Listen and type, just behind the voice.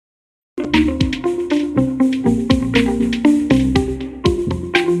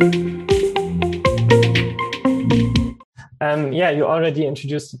Yeah, you already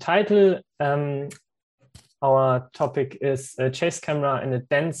introduced the title. Our topic is a chase camera in a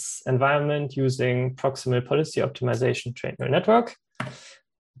dense environment using proximal policy optimization trained neural network.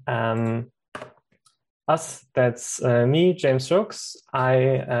 That's me, James Rooks.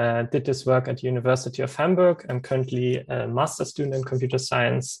 I did this work at the University of Hamburg. I'm currently a master's student in computer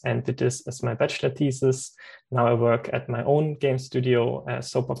science and did this as my bachelor thesis. Now I work at my own game studio,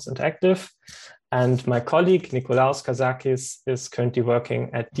 Soapbox Interactive. And my colleague, Nikolaos Kazakis, is currently working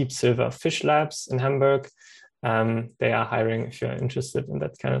at Deep Silver Fish Labs in Hamburg. They are hiring if you're interested in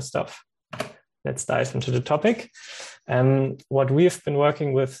that kind of stuff. Let's dive into the topic. What we've been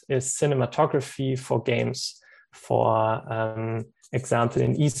working with is cinematography for games. For example,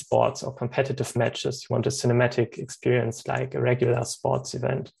 in esports or competitive matches, you want a cinematic experience like a regular sports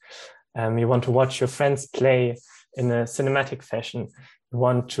event. You want to watch your friends play in a cinematic fashion. You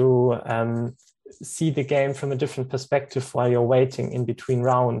want to see the game from a different perspective while you're waiting in between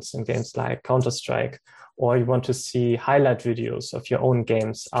rounds in games like Counter-Strike, or you want to see highlight videos of your own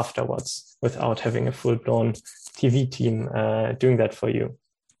games afterwards without having a full-blown TV team doing that for you.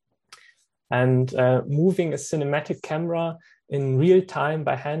 And moving a cinematic camera in real time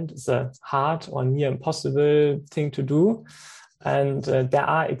by hand is a hard or near impossible thing to do. And there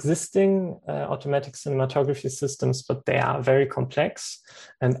are existing automatic cinematography systems, but they are very complex.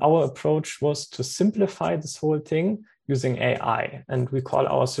 And our approach was to simplify this whole thing using AI. And we call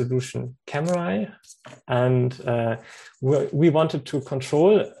our solution CamerAI. And we wanted to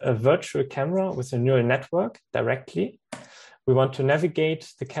control a virtual camera with a neural network directly. We want to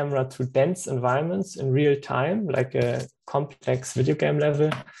navigate the camera through dense environments in real time, like a complex video game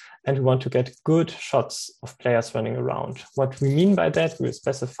level. And we want to get good shots of players running around. What we mean by that, we'll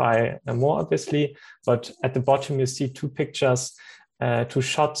specify more obviously, but at the bottom you see two pictures, two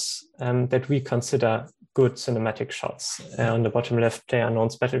shots that we consider good cinematic shots. On the bottom left,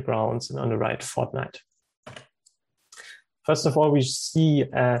 PlayerUnknown's Battlegrounds, and on the right, Fortnite. First of all, we see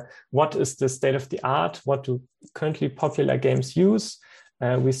what is the state of the art, what do currently popular games use.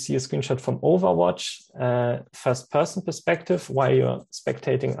 We see a screenshot from Overwatch, first-person perspective, while you're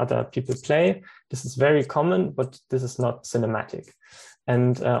spectating other people play. This is very common, but this is not cinematic.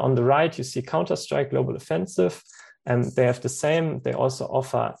 And on the right, you see Counter-Strike Global Offensive. And they have the same. They also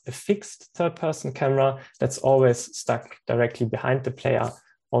offer a fixed third-person camera that's always stuck directly behind the player,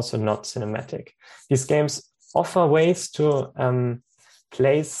 also not cinematic. These games offer ways to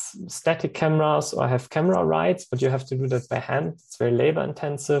place static cameras or have camera rights, but you have to do that by hand. It's very labor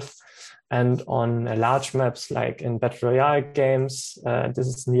intensive. And on large maps, like in Battle Royale games, this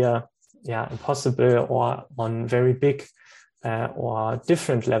is near impossible, or on very big or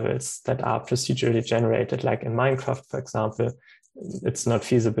different levels that are procedurally generated, like in Minecraft, for example, it's not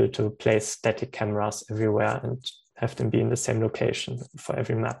feasible to place static cameras everywhere and have them be in the same location for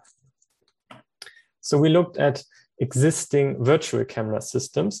every map. So we looked at existing virtual camera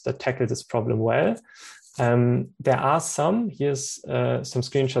systems that tackle this problem well. There are some. Here's some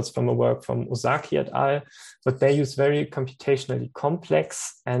screenshots from a work from Ozaki et al., but they use very computationally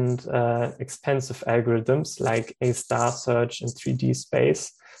complex and expensive algorithms like A-star search in 3D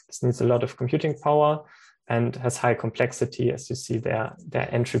space. This needs a lot of computing power and has high complexity. As you see, there are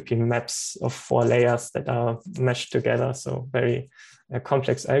entropy maps of 4 layers that are meshed together, so very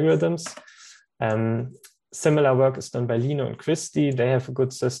complex algorithms. Similar work is done by Lino and Christie. They have a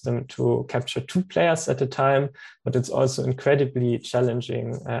good system to capture 2 players at a time, but it's also incredibly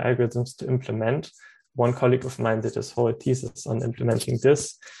challenging algorithms to implement. One colleague of mine did his whole thesis on implementing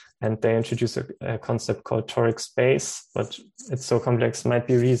this, and they introduced a concept called toric space, but it's so complex, might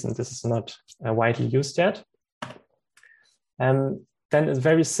be a reason this is not widely used yet. Then a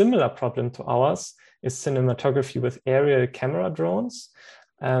very similar problem to ours is cinematography with aerial camera drones.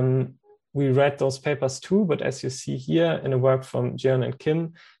 We read those papers too, but as you see here in a work from Jeon and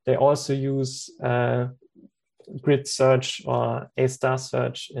Kim, they also use grid search or A-star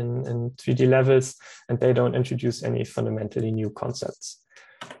search in 3D levels, and they don't introduce any fundamentally new concepts.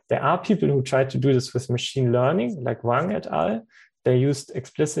 There are people who try to do this with machine learning, like Wang et al. They used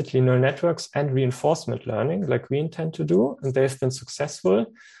explicitly neural networks and reinforcement learning, like we intend to do, and they've been successful,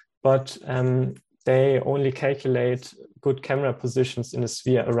 but they only calculate good camera positions in a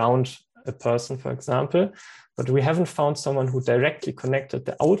sphere around a person, for example, but we haven't found someone who directly connected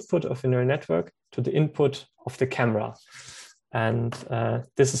the output of a neural network to the input of the camera. And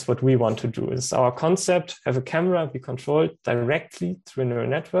this is what we want to do. This is our concept: have a camera be controlled directly through a neural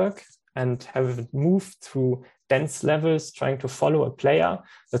network and have it move through dense levels trying to follow a player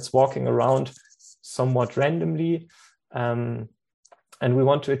that's walking around somewhat randomly. And we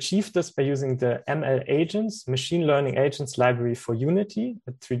want to achieve this by using the ML agents, machine learning agents library for Unity,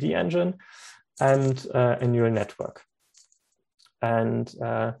 a 3D engine, and a neural network. And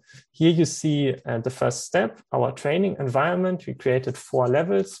here you see the first step, our training environment. We created 4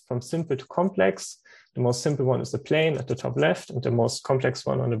 levels from simple to complex. The most simple one is the plane at the top left, and the most complex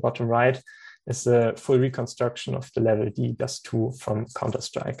one on the bottom right is a full reconstruction of the level D+2 from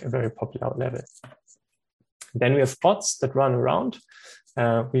Counter-Strike, a very popular level. Then we have bots that run around.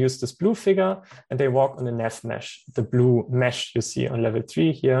 We use this blue figure, and they walk on the nav mesh, the blue mesh you see on level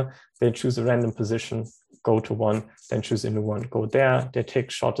 3 here. They choose a random position, go to one, then choose a new one, go there. They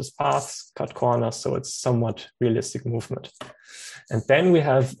take shortest paths, cut corners, so it's somewhat realistic movement. And then we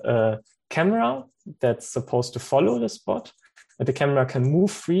have a camera that's supposed to follow the bot. And the camera can move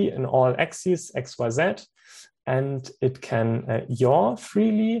free in all axes, X, Y, Z, and it can yaw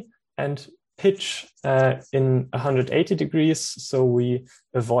freely and pitch in 180 degrees, so we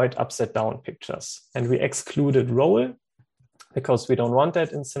avoid upside down pictures. And we excluded roll because we don't want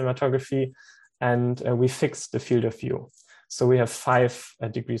that in cinematography, and we fixed the field of view. So we have 5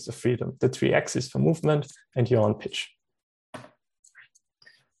 degrees of freedom, the 3 axes for movement and yaw and pitch.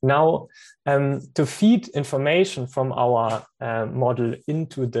 Now, to feed information from our model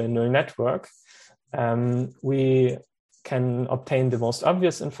into the neural network, we can obtain the most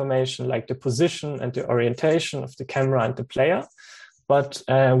obvious information like the position and the orientation of the camera and the player. But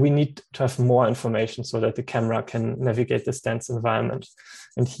we need to have more information so that the camera can navigate this dense environment.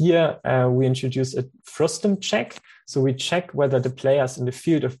 And here we introduce a frustum check. So we check whether the player is in the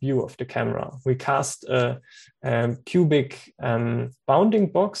field of view of the camera. We cast a cubic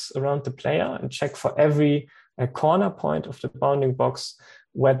bounding box around the player and check for every corner point of the bounding box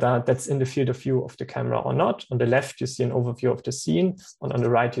whether that's in the field of view of the camera or not. On the left, you see an overview of the scene, and on the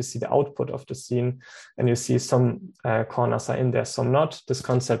right, you see the output of the scene, and you see some corners are in there, some not. This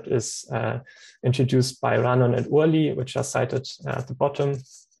concept is introduced by Rannon and Urli, which are cited at the bottom.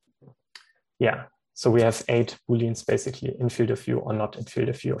 Yeah, so we have 8 Booleans basically in field of view or not in field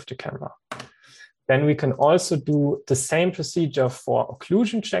of view of the camera. Then we can also do the same procedure for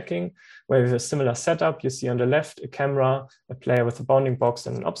occlusion checking, where we have a similar setup. You see on the left, a camera, a player with a bounding box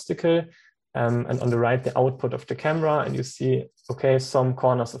and an obstacle. And on the right, the output of the camera. And you see, okay, some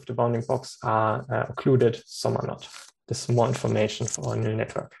corners of the bounding box are occluded, some are not. This is more information for our neural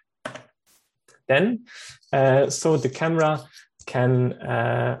network. Then, so the camera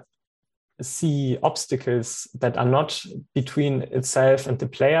can see obstacles that are not between itself and the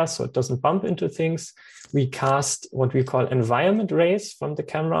player, so it doesn't bump into things. We cast what we call environment rays from the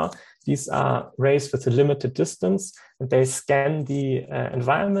camera. These are rays with a limited distance, and they scan the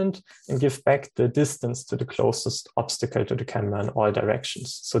environment and give back the distance to the closest obstacle to the camera in all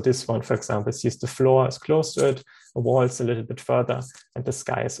directions. So this one, for example, sees the floor is close to it, a wall is a little bit further, and the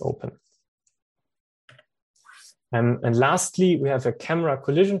sky is open. And lastly, we have a camera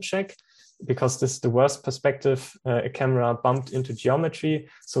collision check. Because this is the worst perspective, a camera bumped into geometry.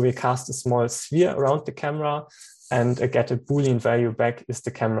 So we cast a small sphere around the camera and get a Boolean value back, is the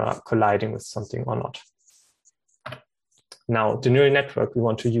camera colliding with something or not. Now, the neural network we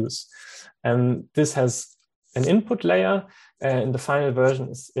want to use. This has an input layer. In the final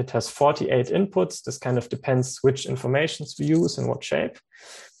version, it has 48 inputs. This kind of depends which informations we use and what shape.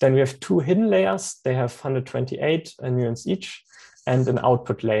 Then we have 2 hidden layers. They have 128 neurons each, and an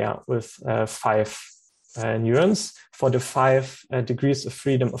output layer with 5 neurons for the 5 degrees of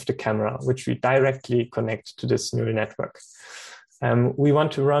freedom of the camera, which we directly connect to this neural network. We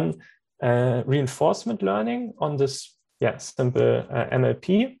want to run reinforcement learning on this simple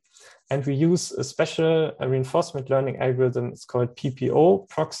MLP, and we use a special reinforcement learning algorithm. It's called PPO,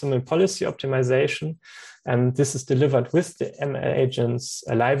 Proximal Policy Optimization. And this is delivered with the ML agents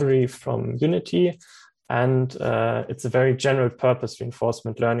library from Unity. And it's a very general purpose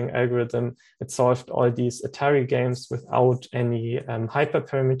reinforcement learning algorithm. It solved all these Atari games without any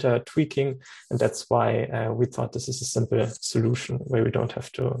hyperparameter tweaking. And that's why we thought this is a simple solution where we don't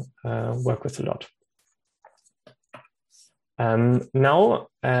have to work with a lot. Now,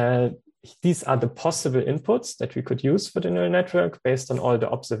 these are the possible inputs that we could use for the neural network based on all the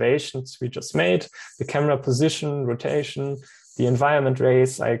observations we just made, the camera position, rotation, the environment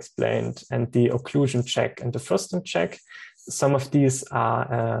rays I explained, and the occlusion check and the frustum check. Some of these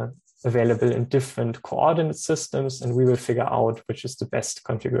are available in different coordinate systems, and we will figure out which is the best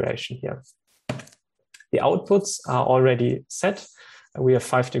configuration here. The outputs are already set. We have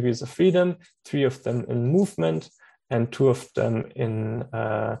 5 degrees of freedom, 3 of them in movement, and 2 of them in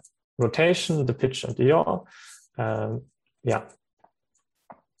rotation, the pitch and the yaw. yeah.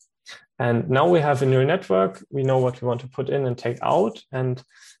 And now we have a neural network. We know what we want to put in and take out. And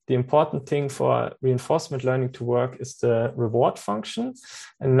the important thing for reinforcement learning to work is the reward function.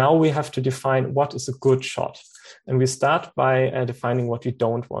 And now we have to define what is a good shot. And we start by defining what we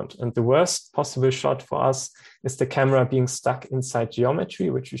don't want. And the worst possible shot for us is the camera being stuck inside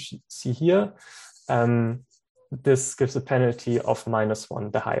geometry, which you see here. This gives a penalty of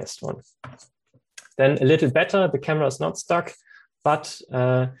 -1, the highest one. Then a little better, the camera is not stuck, but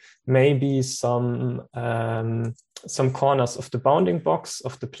maybe some corners of the bounding box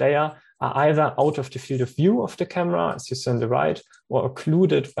of the player are either out of the field of view of the camera, as you see on the right, or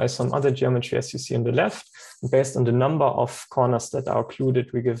occluded by some other geometry, as you see on the left. And based on the number of corners that are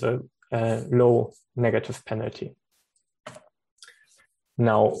occluded, we give a low negative penalty.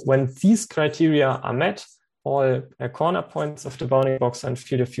 Now, when these criteria are met, all corner points of the bounding box and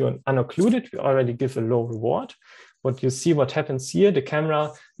field of view are unoccluded, we already give a low reward. What you see, what happens here, the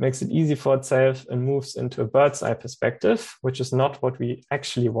camera makes it easy for itself and moves into a bird's eye perspective, which is not what we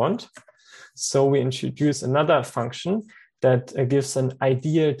actually want. So we introduce another function that gives an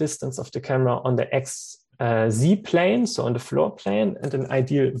ideal distance of the camera on the XZ plane, so on the floor plane, and an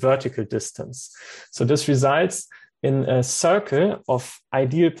ideal vertical distance. So this results in a circle of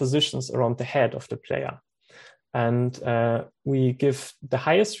ideal positions around the head of the player. And we give the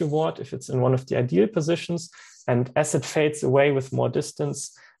highest reward if it's in one of the ideal positions. And as it fades away with more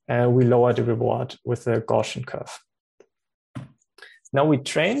distance, we lower the reward with a Gaussian curve. Now we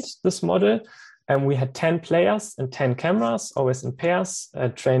trained this model, and we had 10 players and 10 cameras, always in pairs,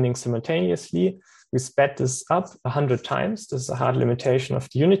 training simultaneously. We sped this up 100 times. This is a hard limitation of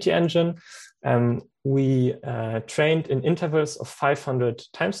the Unity engine. We trained in intervals of 500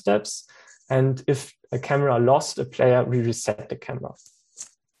 time steps. And if a camera lost a player, we reset the camera.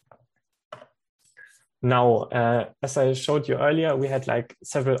 Now, as I showed you earlier, we had like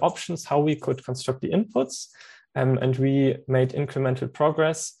several options how we could construct the inputs, and we made incremental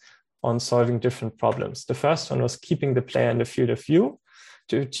progress on solving different problems. The first one was keeping the player in the field of view.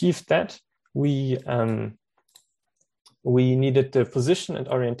 To achieve that, we needed the position and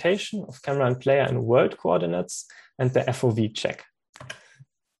orientation of camera and player in world coordinates and the FOV check.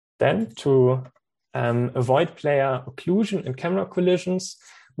 Then to avoid player occlusion and camera collisions,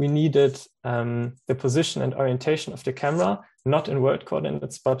 we needed the position and orientation of the camera, not in world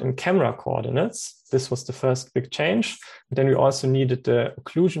coordinates, but in camera coordinates. This was the first big change. And then we also needed the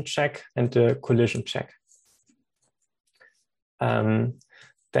occlusion check and the collision check.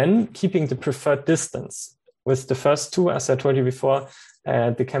 Then keeping the preferred distance. With the first two, as I told you before,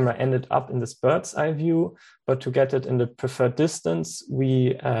 the camera ended up in this bird's eye view, but to get it in the preferred distance,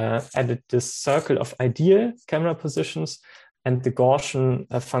 we added this circle of ideal camera positions and the Gaussian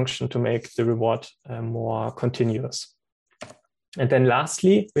function to make the reward more continuous. And then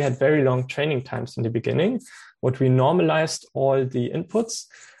lastly, we had very long training times in the beginning. What we normalized all the inputs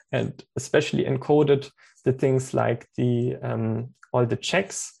and especially encoded the things like the all the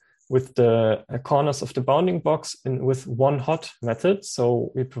checks with the corners of the bounding box and with one hot method.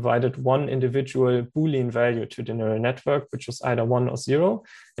 So we provided one individual Boolean value to the neural network, which was either 1 or 0.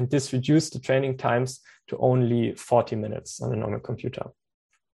 And this reduced the training times to only 40 minutes on a normal computer.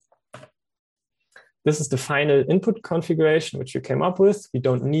 This is the final input configuration, which we came up with. We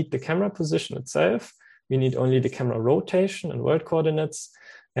don't need the camera position itself. We need only the camera rotation and world coordinates,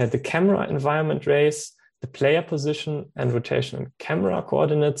 the camera environment race, the player position and rotation and camera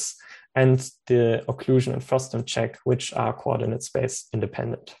coordinates, and the occlusion and frosting check, which are coordinate space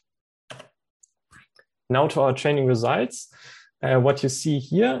independent. Now to our training results. What you see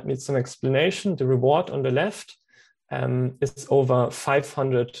here needs some explanation. The reward on the left is over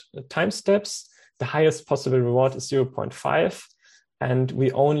 500 time steps. The highest possible reward is 0.5. And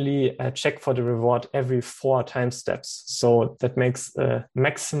we only check for the reward every 4 time steps. So that makes a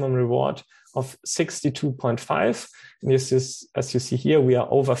maximum reward of 62.5. And this is, as you see here, we are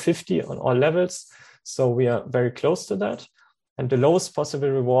over 50 on all levels. So we are very close to that. And the lowest possible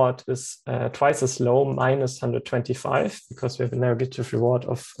reward is twice as low, -125, because we have a negative reward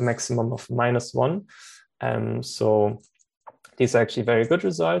of a maximum of -1. So these are actually very good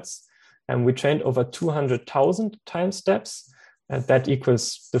results. And we trained over 200,000 time steps. That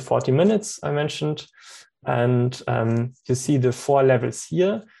equals the 40 minutes I mentioned. And you see the 4 levels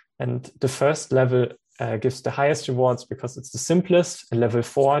here. And the first level gives the highest rewards because it's the simplest. And level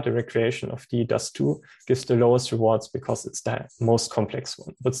 4, the recreation of the dust2, gives the lowest rewards because it's the most complex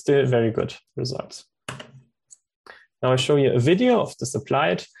one, but still very good results. Now I show you a video of this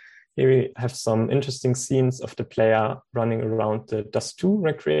applied. Here we have some interesting scenes of the player running around the dust2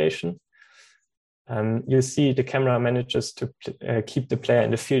 recreation. you'll see the camera manages to keep the player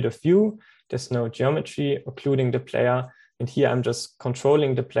in the field of view. There's no geometry occluding the player. And here I'm just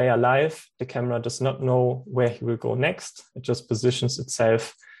controlling the player live. The camera does not know where he will go next. It just positions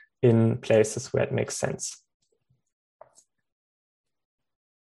itself in places where it makes sense.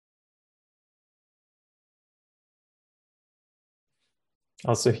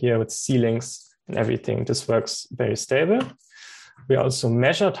 Also here with ceilings and everything, this works very stable. We also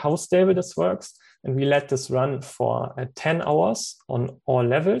measured how stable this works, and we let this run for 10 hours on all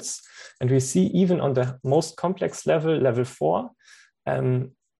levels. And we see even on the most complex level, level 4,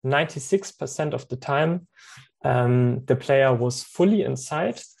 96% of the time, the player was fully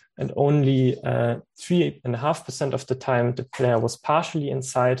inside, and only 3.5% of the time, the player was partially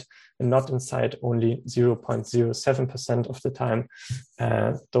inside, and not inside only 0.07% of the time.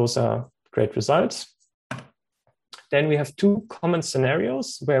 Those are great results. Then we have 2 common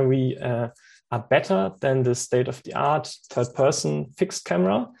scenarios where we are better than the state-of-the-art third-person fixed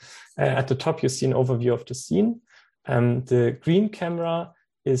camera. At the top, you see an overview of the scene. The green camera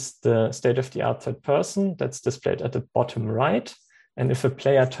is the state-of-the-art third person that's displayed at the bottom right. And if a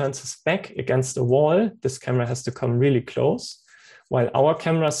player turns his back against a wall, this camera has to come really close, while our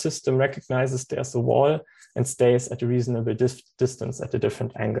camera system recognizes there's a wall and stays at a reasonable distance at a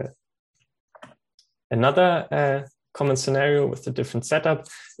different angle. Another common scenario with a different setup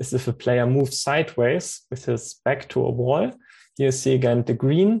is if a player moves sideways with his back to a wall. Here you see again the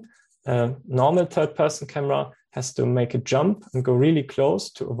green normal third-person camera has to make a jump and go really close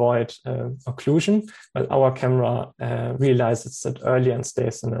to avoid occlusion, while our camera realizes that early and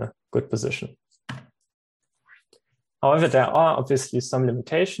stays in a good position. However, there are obviously some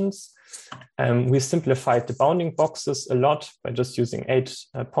limitations. We simplified the bounding boxes a lot by just using 8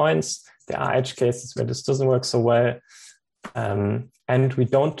 points. There are edge cases where this doesn't work so well. And we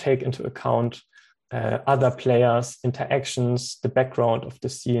don't take into account other players, interactions, the background of the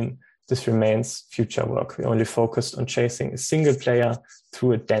scene. This remains future work. We only focused on chasing a single player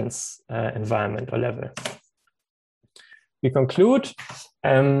through a dense environment or level. We conclude,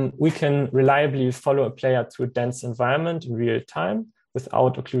 we can reliably follow a player through a dense environment in real time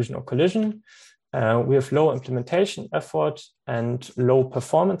without occlusion or collision. We have low implementation effort and low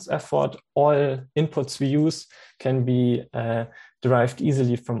performance effort. All inputs we use can be derived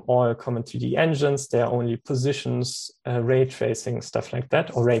easily from all common 3D engines. There are only positions, ray tracing, stuff like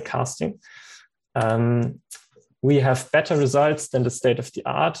that, or ray casting. We have better results than the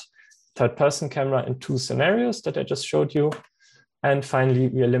state-of-the-art third-person camera in 2 scenarios that I just showed you. And finally,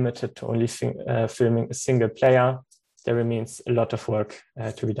 we are limited to only filming a single player. There remains a lot of work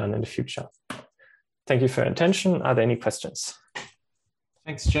to be done in the future. Thank you for your attention. Are there any questions?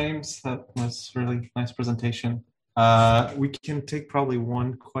 Thanks, James. That was a really nice presentation. We can take probably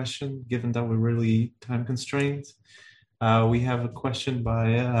one question, given that we're really time constrained. We have a question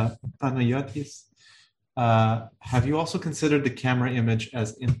by Panayotis. Have you also considered the camera image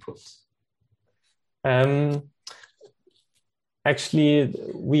as input? Actually,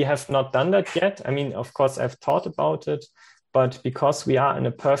 we have not done that yet. I mean, of course, I've thought about it, but because we are in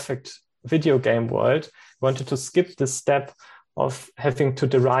a perfect video game world, wanted to skip the step of having to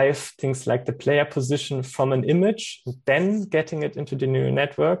derive things like the player position from an image, then getting it into the neural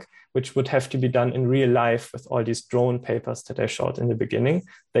network, which would have to be done in real life with all these drone papers that I showed in the beginning.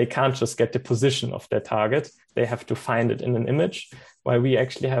 They can't just get the position of their target. They have to find it in an image, while we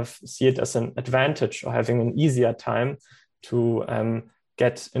actually see it as an advantage or having an easier time to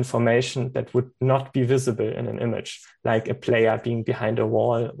get information that would not be visible in an image, like a player being behind a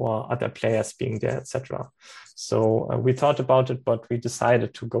wall or other players being there, etc. So we thought about it, but we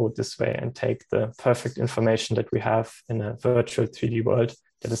decided to go this way and take the perfect information that we have in a virtual 3D world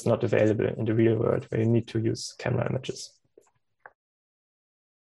that is not available in the real world, where you need to use camera images.